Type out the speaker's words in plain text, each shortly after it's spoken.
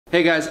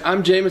Hey guys,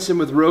 I'm Jameson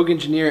with Rogue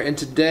Engineer, and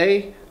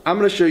today I'm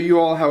going to show you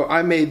all how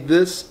I made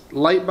this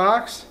light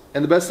box,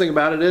 and the best thing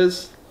about it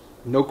is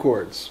no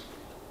cords.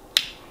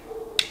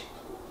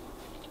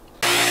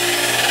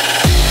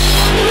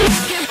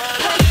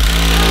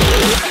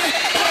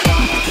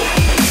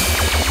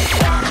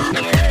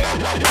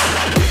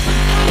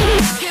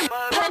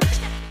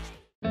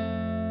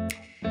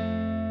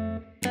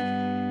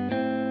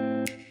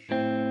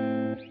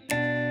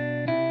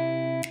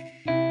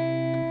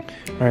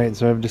 Alright,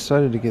 so I've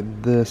decided to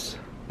get this.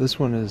 This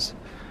one is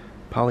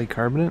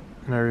polycarbonate,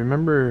 and I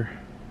remember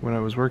when I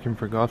was working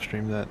for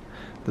Gulfstream that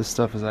this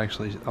stuff is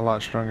actually a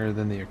lot stronger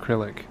than the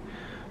acrylic.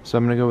 So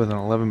I'm going to go with an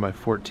 11 by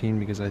 14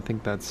 because I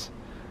think that's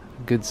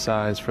a good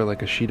size for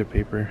like a sheet of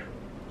paper.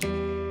 So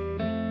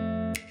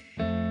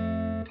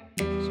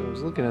I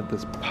was looking at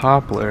this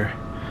poplar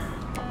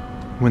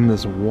when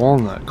this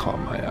walnut caught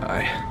my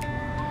eye.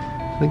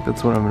 I think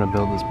that's what I'm going to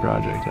build this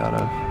project out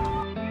of.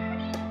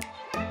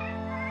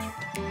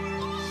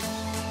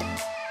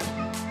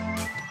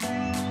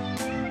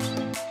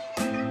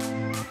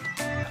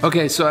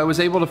 Okay, so I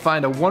was able to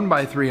find a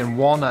 1x3 in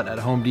walnut at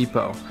Home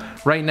Depot.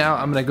 Right now,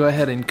 I'm gonna go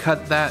ahead and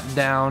cut that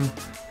down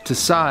to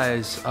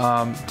size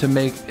to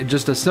make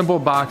just a simple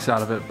box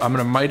out of it. I'm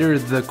gonna miter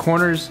the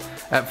corners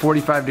at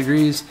 45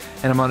 degrees,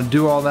 and I'm gonna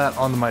do all that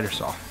on the miter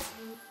saw.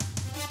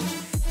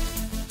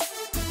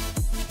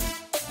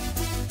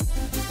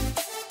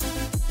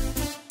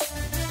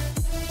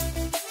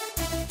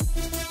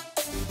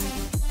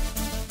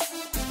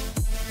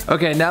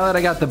 Okay, now that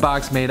I got the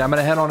box made, I'm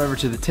gonna head on over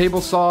to the table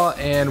saw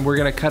and we're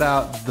gonna cut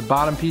out the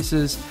bottom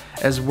pieces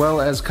as well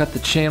as cut the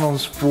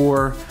channels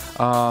for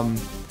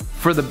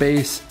the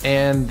base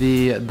and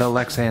the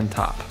Lexan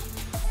top.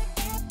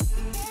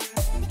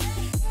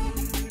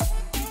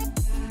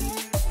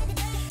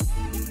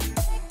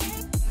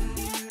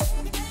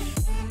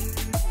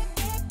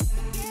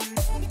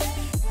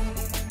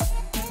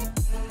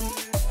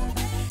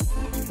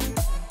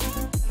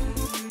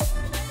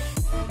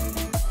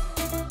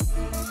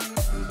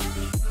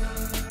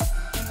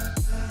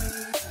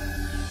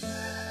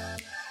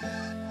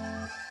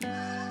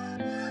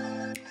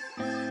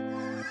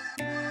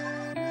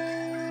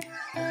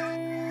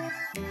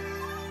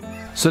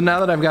 So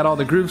now that I've got all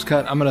the grooves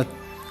cut, I'm gonna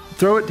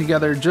throw it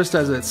together just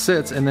as it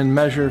sits and then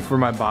measure for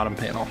my bottom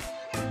panel.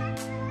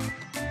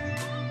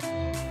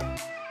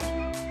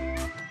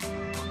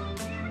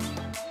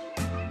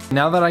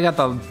 Now that I got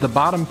the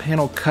bottom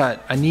panel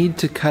cut, I need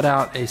to cut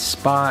out a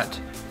spot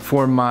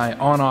for my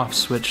on-off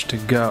switch to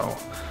go.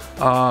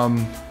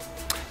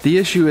 The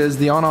issue is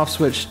the on-off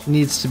switch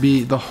needs to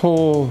be, the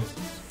whole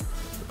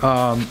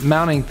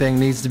mounting thing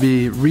needs to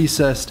be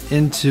recessed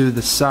into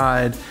the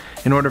side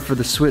in order for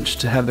the switch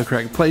to have the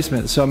correct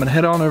placement. So I'm gonna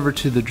head on over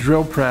to the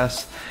drill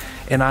press,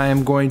 and I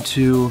am going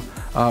to,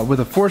 with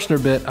a Forstner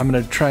bit, I'm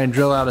gonna try and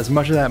drill out as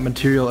much of that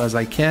material as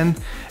I can,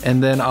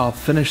 and then I'll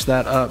finish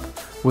that up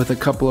with a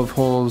couple of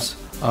holes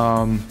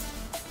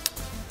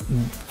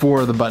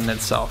for the button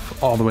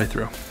itself, all the way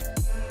through.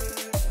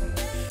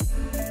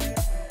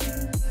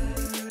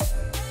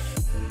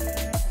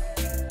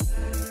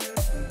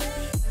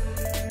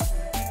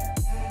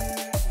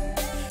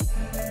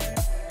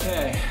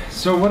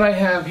 So what I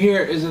have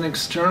here is an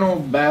external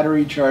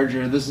battery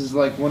charger. This is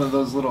like one of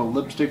those little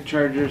lipstick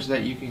chargers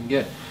that you can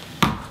get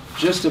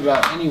just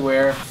about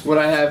anywhere. What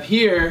I have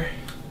here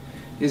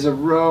is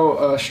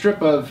a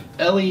strip of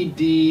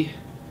LED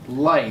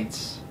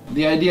lights.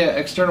 The idea,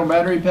 external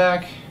battery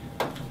pack,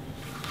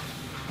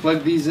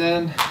 plug these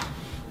in,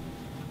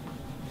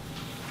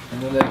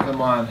 and then they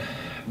come on,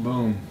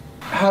 boom.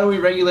 How do we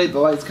regulate the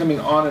lights coming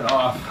on and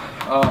off?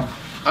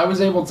 I was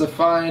able to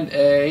find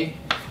a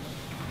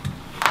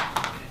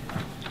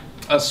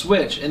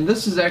switch, and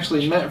this is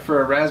actually meant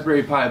for a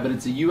Raspberry Pi, but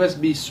it's a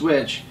USB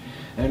switch,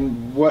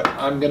 and what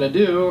I'm gonna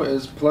do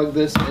is plug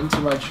this into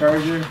my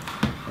charger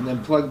and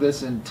then plug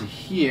this into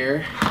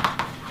here,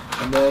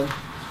 and then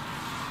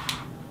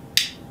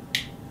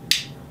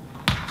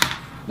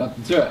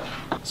nothing to it.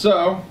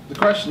 So the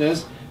question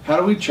is, how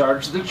do we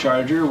charge the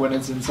charger when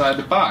it's inside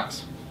the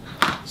box?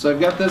 So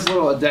I've got this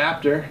little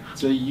adapter.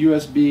 It's a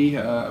USB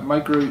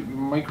micro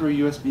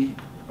USB.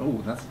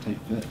 Oh, that's a tight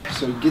fit.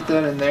 So get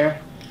that in there.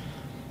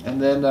 And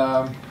then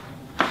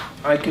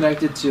I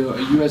connect it to a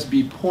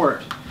USB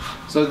port.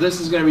 So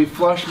this is going to be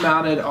flush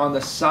mounted on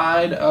the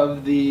side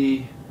of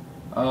the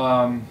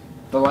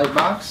light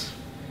box,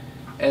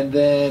 and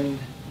then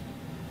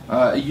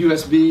a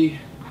USB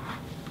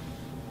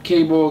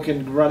cable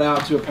can run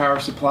out to a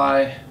power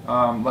supply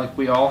like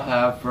we all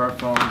have for our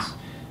phones,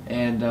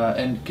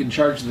 and can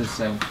charge this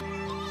thing.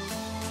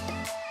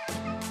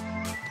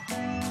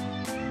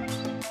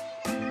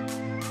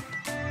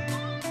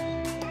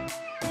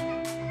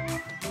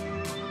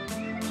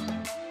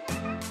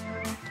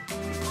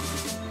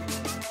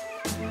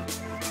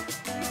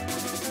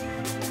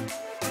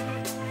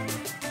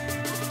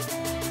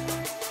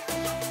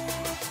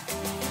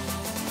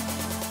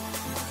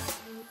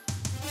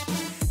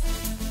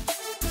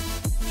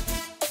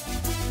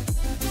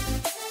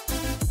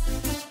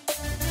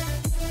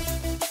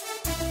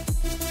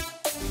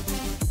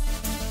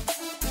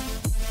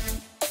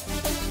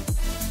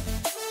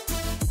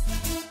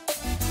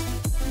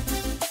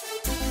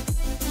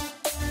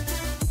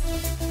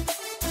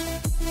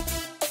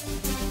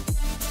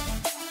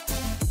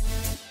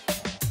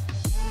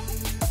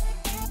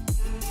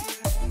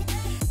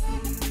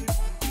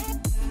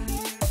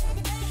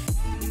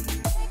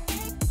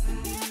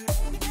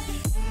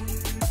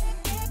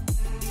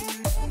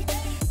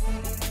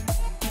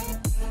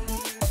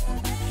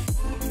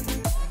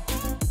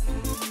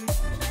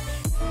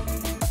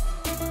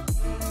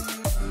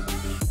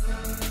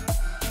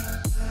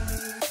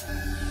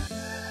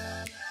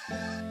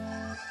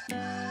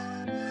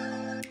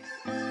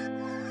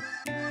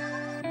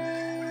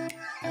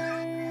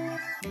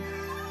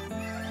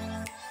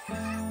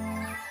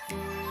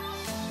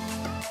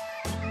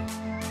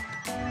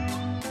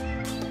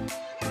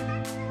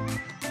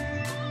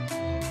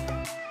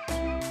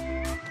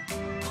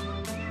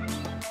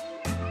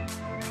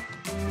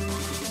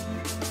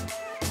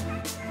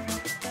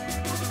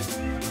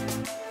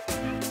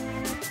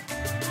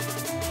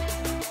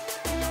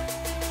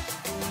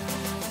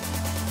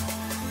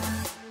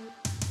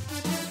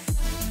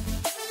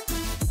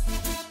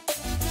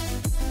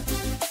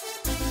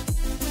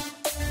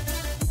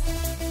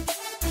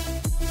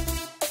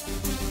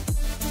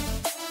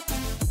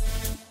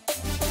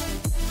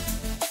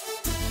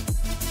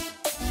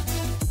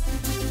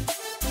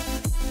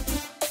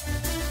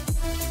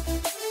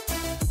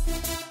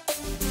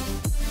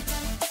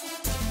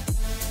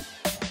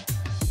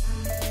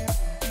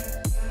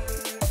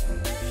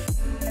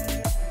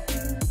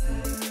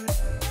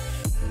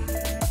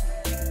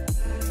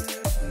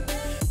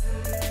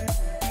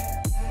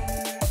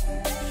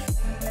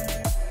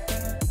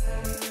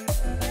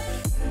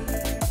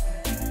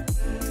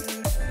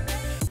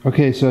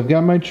 Okay, so I've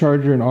got my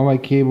charger and all my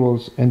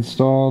cables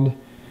installed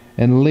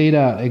and laid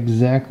out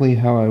exactly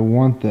how I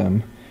want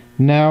them.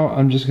 Now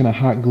I'm just going to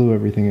hot glue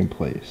everything in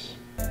place.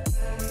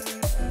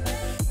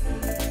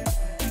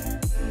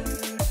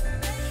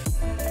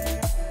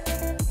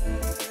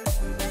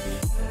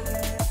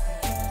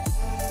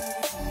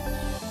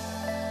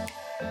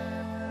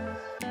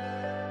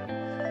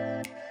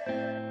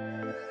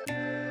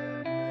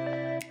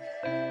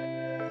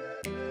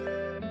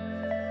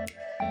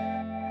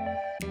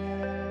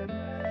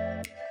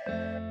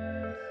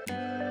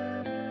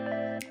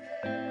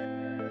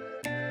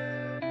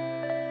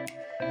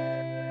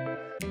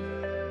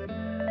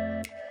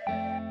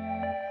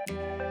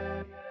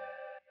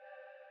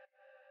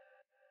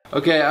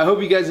 Okay, I hope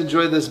you guys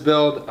enjoyed this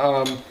build.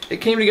 It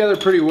came together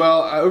pretty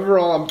well.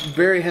 Overall, I'm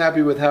very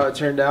happy with how it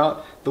turned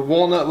out. The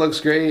walnut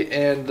looks great,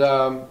 and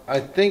I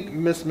think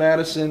Miss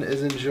Madison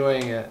is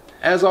enjoying it.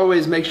 As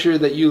always, make sure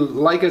that you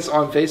like us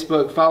on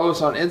Facebook, follow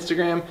us on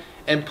Instagram,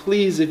 and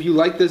please, if you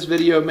like this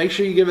video, make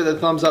sure you give it the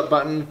thumbs up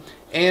button,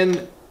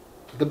 and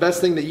the best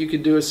thing that you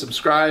can do is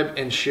subscribe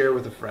and share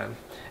with a friend.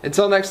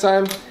 Until next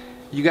time,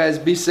 you guys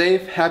be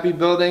safe, happy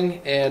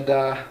building, and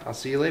I'll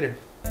see you later.